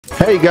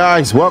Hey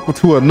guys, welcome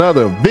to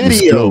another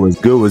video. What's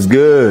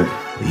good?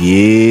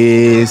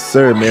 Yes,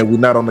 sir, man. We're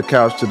not on the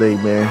couch today,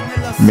 man.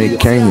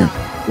 Make Kenya.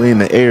 We're in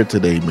the air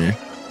today, man.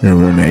 Yeah,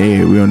 we're on the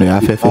air. We're on the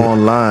FFA.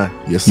 Online.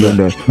 Yes, sir.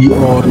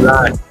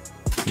 Online.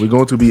 We're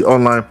going to be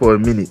online for a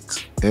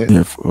minute.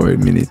 Yeah, for a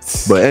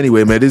minute. But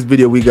anyway, man, this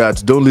video we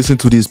got, don't listen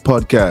to this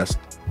podcast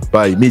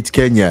by Meet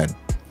Kenyan.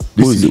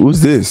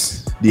 Who's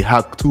this? The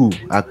TUAH.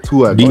 The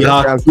TUAH.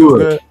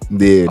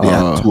 The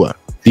TUAH.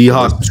 The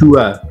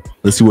TUAH.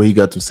 Let's see what he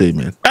got to say,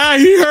 man.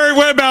 You heard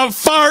what about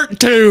fart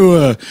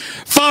to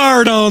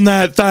fart on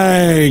that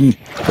thing.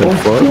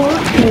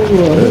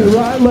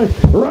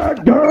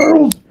 Right,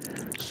 girls.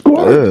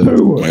 Squirt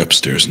to My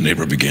upstairs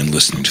neighbor began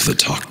listening to the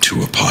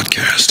TUAH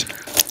podcast.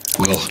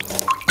 Well,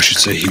 I should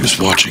say he was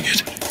watching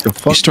it.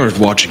 He started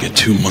watching it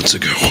 2 months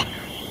ago.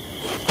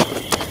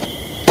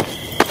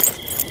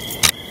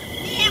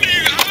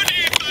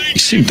 He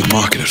seemed to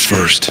mock it at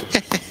first,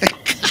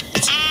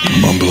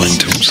 mumbling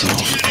to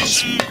himself.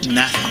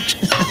 No.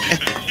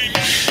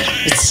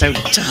 It's so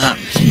dumb.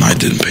 I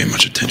didn't pay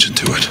much attention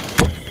to it.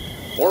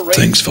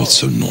 Things felt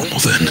so normal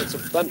then.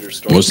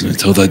 It wasn't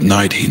until that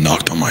night he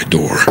knocked on my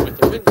door. I'm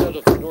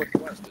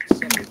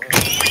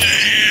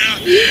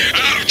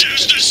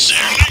just a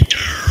silly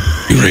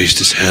girl. He raised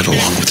his head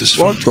along with his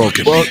phone to look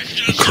at me,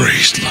 a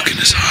crazed look in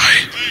his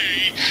eye,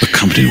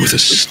 accompanied with a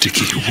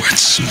sticky, wet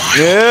smile.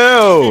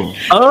 Ew.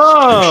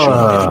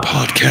 The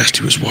podcast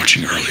he was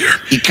watching earlier.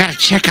 You gotta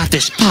check out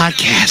this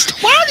podcast.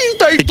 Why do you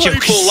think The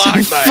joke people is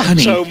like so that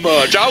funny. so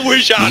much? I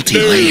wish I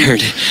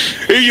Multi-layered.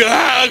 knew.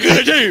 Yeah, I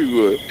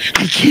do.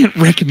 I can't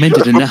recommend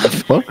it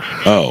enough. Oh,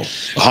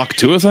 the Hawk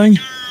Tua thing?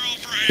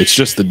 It's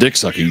just the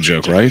dick-sucking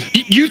joke, right?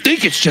 You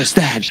think it's just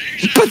that,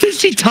 but then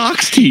she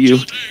talks to you.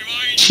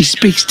 She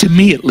speaks to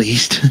me, at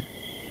least.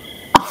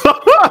 I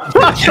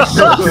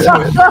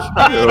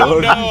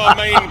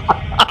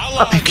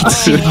can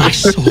see my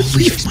soul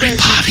leave my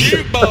body.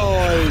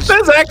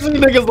 There's actually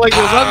niggas like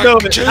this. I've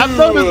noticed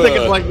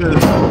niggas like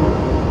this.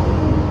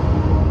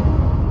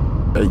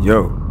 Hey,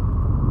 yo.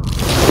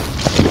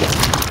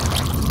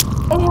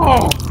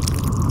 Oh,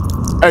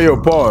 Hey, yo,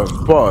 pause.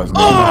 Hold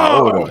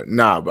on.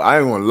 Nah, but I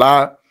ain't gonna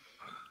lie.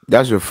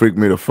 That should freak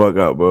me the fuck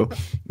out, bro.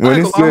 When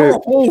he her said,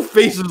 whole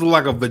face is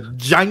like a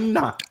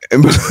vagina.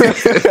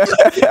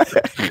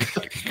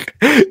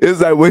 it's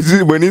like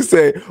when he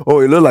said, "Oh,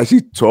 it looked like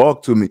she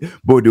talked to me,"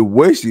 but the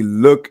way she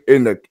looked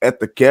at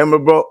the camera,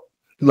 bro,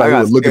 Like,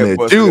 I was looking at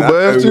you,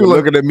 bro. She was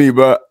looking at me,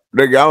 bro.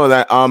 Nigga, I was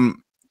like,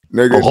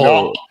 nigga,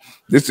 no,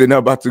 this is not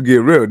about to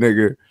get real,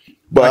 nigga.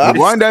 But I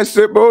want that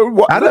shit,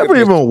 bro. I never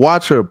even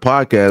watch her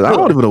podcast. I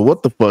don't even know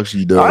what the fuck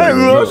she does. I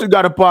didn't even know she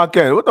got a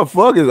podcast. What the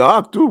fuck is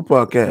Hawk 2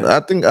 podcast?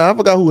 I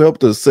forgot who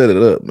helped her set it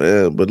up,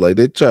 man. But like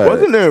they tried.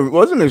 Wasn't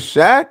it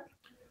Shaq?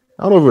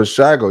 I don't know if it was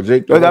Shaq or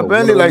Jake. Because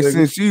apparently, like,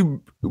 since she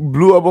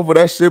blew up over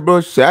that shit, bro,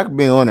 Shaq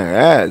been on her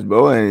ass,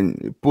 bro,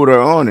 and put her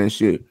on and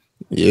shit.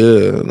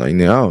 Yeah, like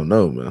now I don't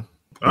know, man.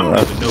 I don't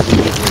even know who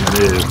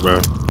this is,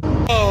 bro.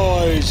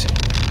 Boys.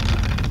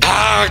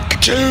 Hawk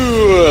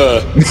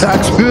Tua.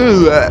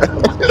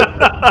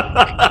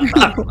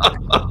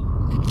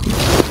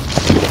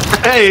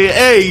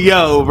 Hey,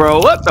 yo, bro,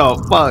 what the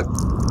fuck?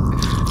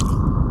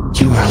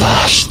 You are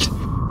lost,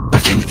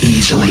 but can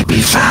easily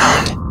be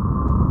found.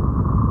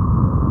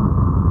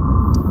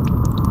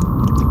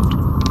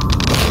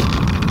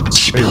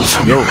 Spill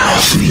from your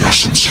mouth the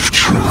essence of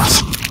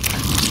truth.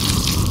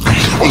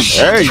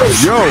 Hey,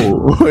 yo,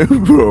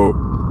 bro,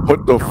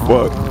 what the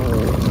fuck?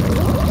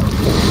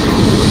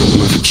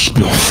 Let it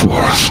spill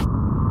forth.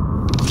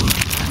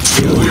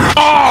 Fill your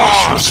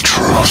eyes with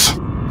truth.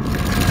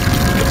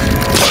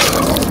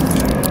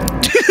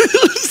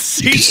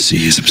 You could see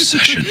his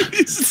obsession.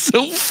 It's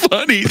so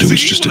funny. But it was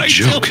just a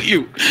joke.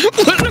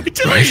 What did I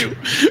tell Right? you?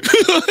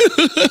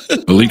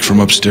 A leak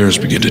from upstairs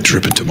began to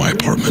drip into my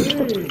apartment.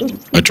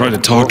 I tried to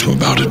talk to him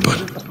about it, but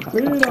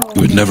he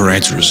would never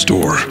answer his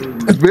door.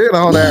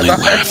 Only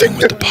laughing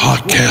with the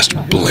podcast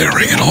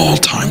blaring at all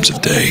times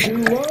of day.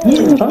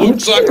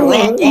 Looks like a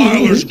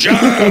Rottweiler's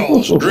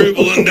jowls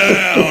dribbling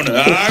down.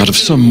 Out of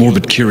some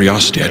morbid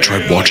curiosity, I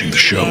tried watching the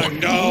show.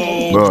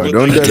 Bro,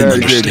 don't let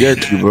that shit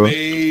get you, bro.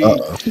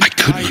 I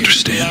couldn't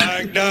understand.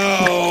 Like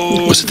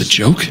dogs. Was it the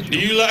joke? Do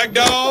you like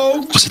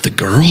dogs? Was it the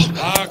girl?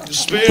 Hawk to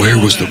spit. Where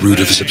was the root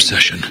of his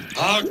obsession?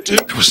 Hawk to.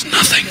 There was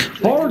nothing.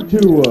 Hard to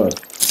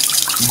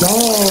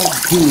dog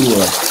to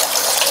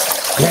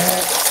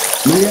cat,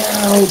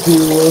 meow to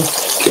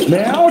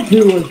meow to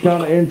is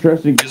kind of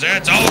interesting. Because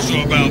that's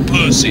also about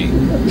pussy.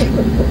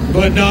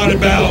 But not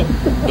about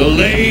the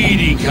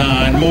lady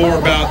kind, more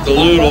about the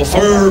little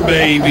fur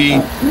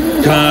baby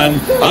kind.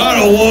 I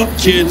don't want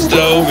kids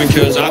though,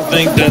 because I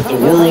think that the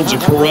world's a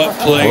corrupt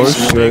place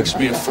and it makes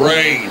me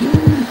afraid.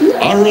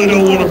 I really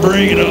don't want to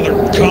bring another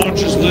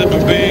conscious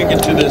living being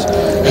into this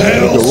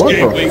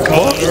hellscape we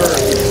call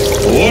Earth.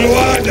 What do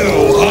I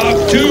know?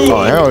 Hawk 2.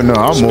 Oh, hell no,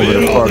 I'm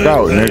moving the fuck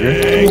out,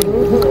 nigga.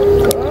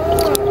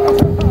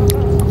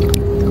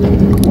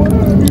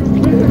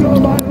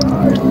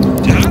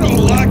 I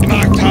don't like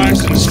Mike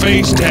Tyson's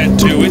face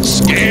tattoo. It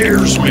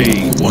scares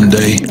me. One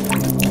day,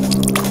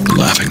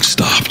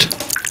 stopped.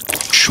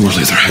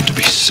 Surely there had to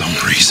be some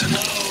reason.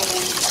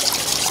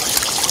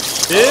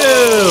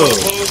 Ew.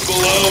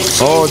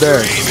 Oh,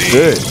 that's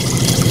good.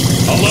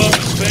 I love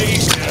his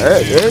face.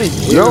 Hey,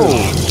 yo.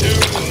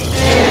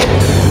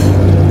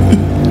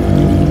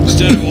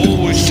 Instead of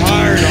always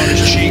tired on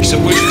his cheeks, I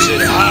wish he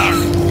said, "Hawk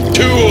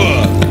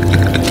TUAH."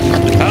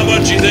 How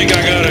much you think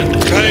I gotta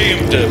pay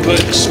him to put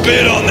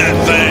spit on that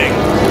thing?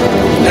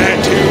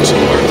 Tattoos,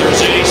 or if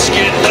there's any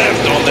skin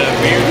left on that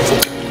beautiful.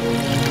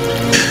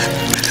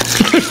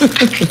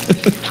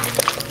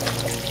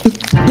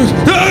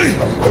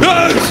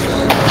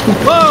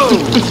 Whoa!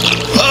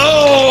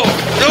 Oh!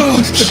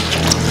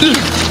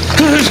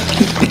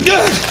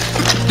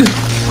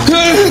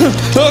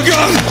 Oh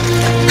God!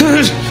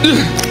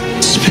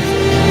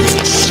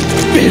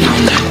 Spit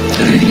on that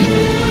thing.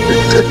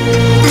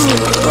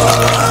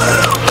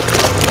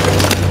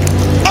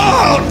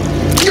 Oh!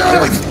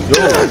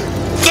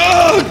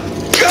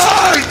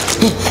 God!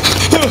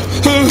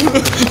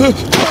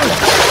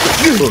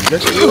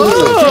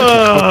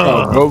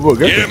 Oh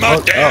God! Yeah, my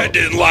dad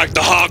didn't like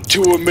the Hawk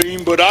TUAH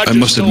meme, but I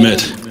must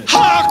admit,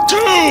 Hawk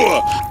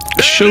TUAH!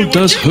 the show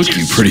does hook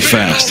you pretty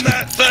fast.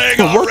 What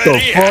the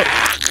fuck?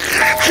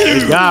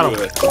 Got him.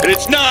 And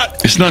it's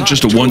not. It's not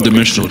just a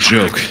one-dimensional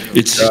joke.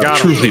 It's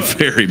truly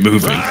very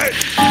moving.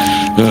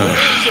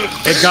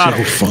 It got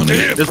him. Funny.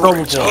 It's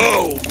over for him.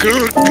 Oh,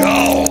 good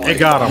God! It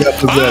got him.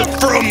 I'm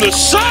from the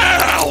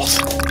South.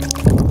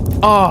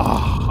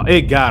 Oh,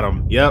 it got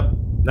him. Yep.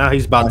 Now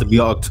he's about to be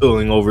all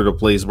tooling over the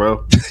place,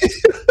 bro.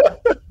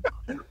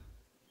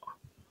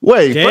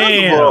 Wait, Damn.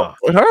 first of all,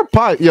 her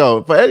pot,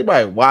 yo, for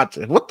anybody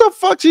watching, what the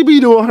fuck she be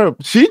doing? Her,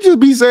 she just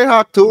be saying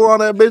hot tour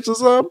on that bitch or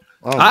something.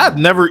 I've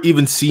never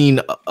even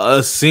seen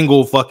a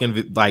single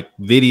fucking like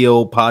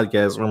video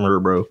podcast from her,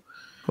 bro.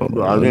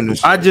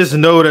 I just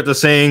know that the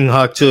saying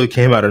 "Hawk TUAH"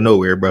 came out of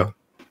nowhere, bro.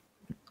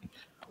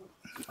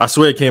 I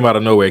swear it came out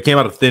of nowhere. It came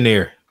out of thin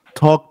air.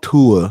 Talk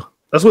to her.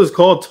 That's what it's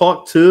called.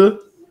 Talk to.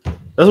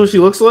 That's what she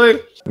looks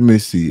like. Let me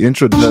see.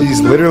 Introduction. She's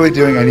literally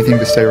doing anything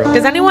to stay relevant.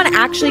 Does anyone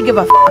actually give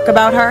a fuck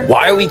about her?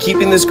 Why are we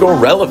keeping this girl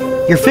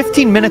relevant? Your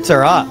 15 minutes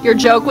are up. Your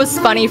joke was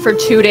funny for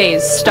 2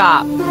 days.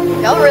 Stop.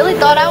 Y'all really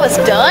thought I was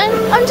done?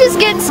 I'm just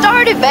getting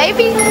started,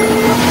 baby.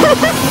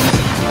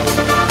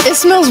 It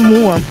smells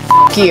warm.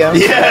 F you.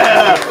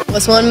 Yeah.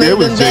 What's one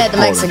move in bed that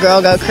makes a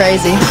girl go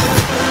crazy?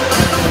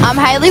 I'm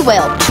Haley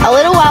Welch. A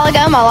little while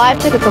ago, my life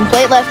took a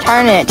complete left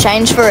turn and it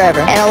changed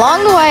forever. And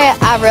along the way,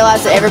 I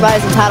realized that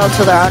everybody's entitled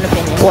to their own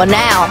opinion. Well,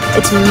 now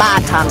it's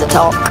my time to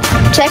talk.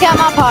 Check out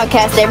my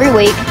podcast every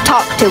week,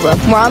 Talk TUAH,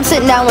 where I'm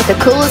sitting down with the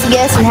coolest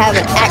guests and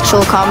having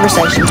actual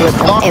conversations with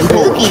them. And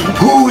Pookie.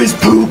 Who is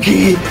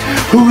Pookie?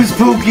 Who is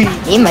Pookie?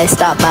 He may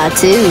stop by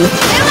too.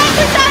 New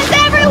episodes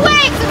every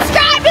week.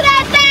 Subscribe to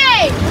that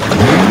thing.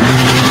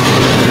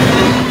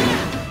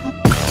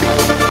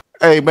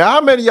 Hey man, how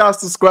many of y'all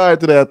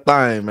subscribe to that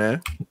thing,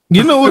 man?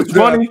 You know what's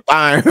funny?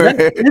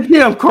 This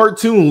damn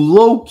cartoon,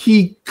 low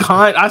key,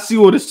 kind. I see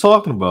what it's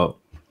talking about.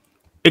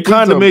 It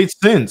kind of made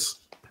sense.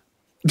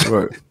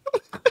 What?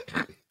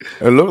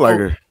 It looked like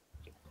her.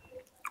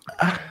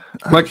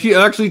 Like she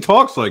actually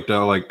talks like that.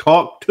 Like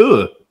talk to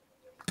her.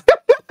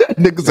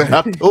 Niggas say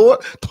hot to her.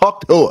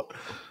 Talk to her.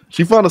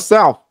 She from the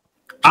South.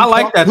 I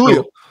like that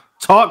too.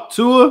 Talk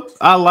to her.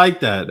 I like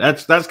that.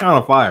 That's kind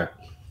of fire.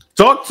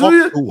 Talk to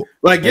you.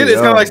 Like it's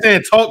kind of like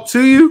saying talk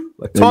to you.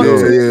 Like talk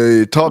to you.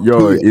 Yeah, talk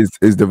Yo, to you.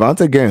 is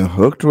Devontae getting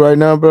hooked right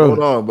now, bro?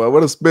 Hold on, bro.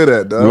 What a spit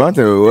at, dog.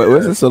 Devontae,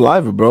 what's the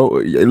saliva, bro?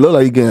 It look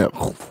like he getting.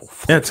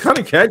 Yeah, it's kind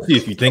of catchy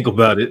if you think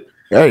about it.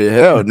 Hey,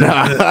 hell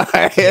nah.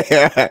 That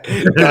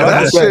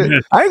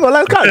shit, I ain't gonna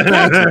let kind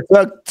of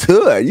talk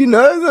to it, you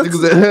know?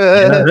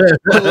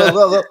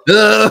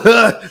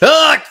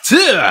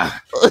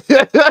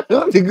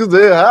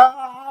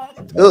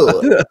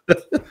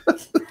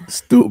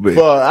 Stupid.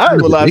 But I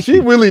ain't gonna lie, she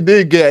really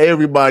did get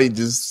everybody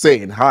just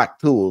saying hot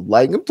to her.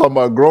 Like I'm talking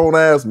about grown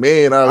ass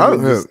man. Hot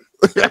to,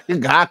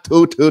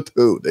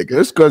 nigga.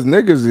 It's because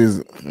niggas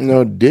is,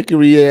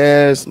 dickery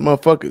ass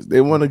motherfuckers. They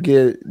want to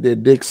get their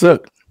dick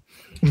sucked.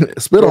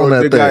 Spit on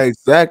that thing.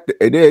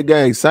 They got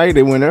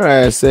excited when their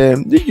ass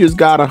said, "You just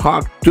got a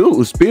hawk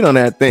too." Spit on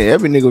that thing.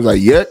 Every nigga was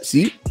like, "Yeah,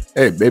 see,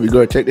 hey, baby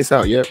girl, check this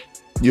out." Yep,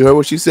 you heard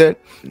what she said.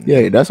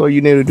 Yeah, that's all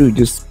you need to do.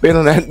 Just spit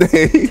on that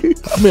thing.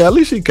 I mean, at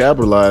least she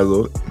capitalized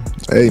on it.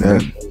 Hey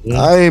man,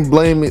 I ain't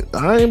blaming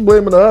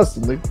us,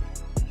 nigga.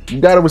 You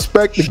gotta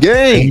respect the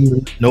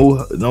game.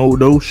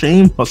 No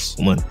shame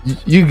hustling.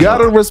 You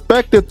gotta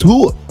respect the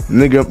tour,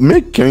 nigga.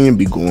 Mick can't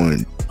be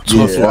going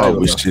too far I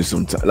with shit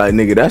sometimes. Like,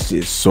 nigga, that shit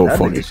is so that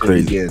fucking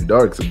crazy. Getting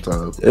dark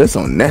sometimes. It's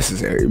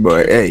unnecessary,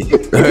 but hey,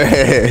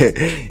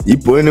 you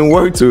putting in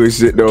work to it,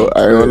 shit though.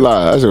 I ain't gonna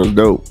lie, that shit was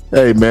dope.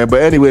 Hey man,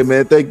 but anyway,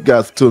 man, thank you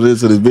guys for tuning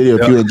into this video.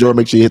 If you enjoy,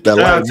 make sure you hit that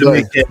like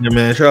button.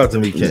 Man. Shout out to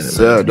me, Cannon. Yes,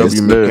 sir.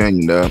 W.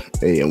 McKenna,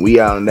 hey, and we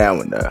out on that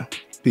one,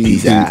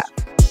 Peace out.